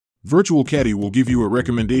Virtual Caddy will give you a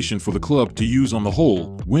recommendation for the club to use on the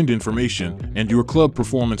hole, wind information, and your club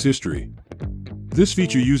performance history. This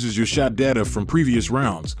feature uses your shot data from previous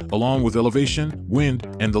rounds, along with elevation, wind,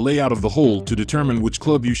 and the layout of the hole to determine which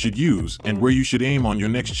club you should use and where you should aim on your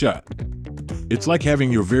next shot. It's like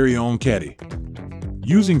having your very own caddy.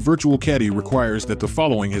 Using Virtual Caddy requires that the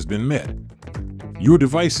following has been met. Your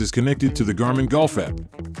device is connected to the Garmin Golf app.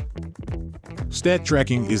 Stat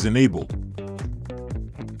tracking is enabled.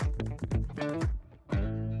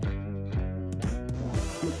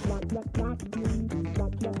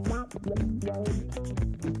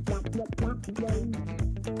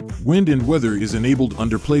 Wind and weather is enabled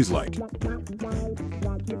under plays like.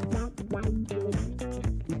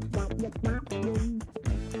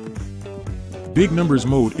 Big numbers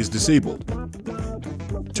mode is disabled.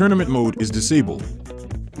 Tournament mode is disabled.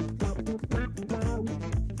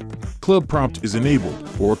 Club prompt is enabled,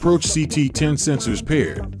 or Approach CT10 sensors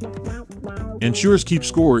paired. Ensures keep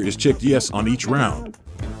score is checked yes on each round.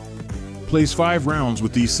 Plays 5 rounds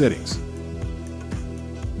with these settings.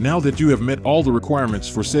 Now that you have met all the requirements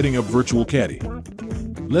for setting up Virtual Caddy,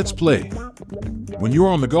 let's play. When you're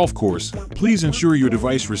on the golf course, please ensure your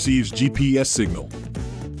device receives GPS signal.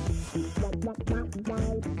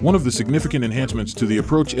 One of the significant enhancements to the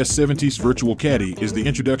Approach S70's Virtual Caddy is the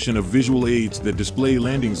introduction of visual aids that display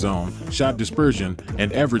landing zone, shot dispersion,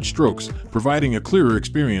 and average strokes, providing a clearer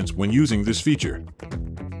experience when using this feature.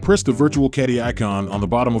 Press the Virtual Caddy icon on the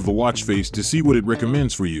bottom of the watch face to see what it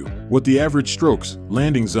recommends for you, what the average strokes,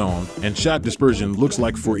 landing zone, and shot dispersion looks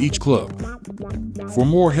like for each club. For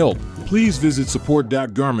more help, please visit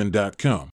support.garmin.com.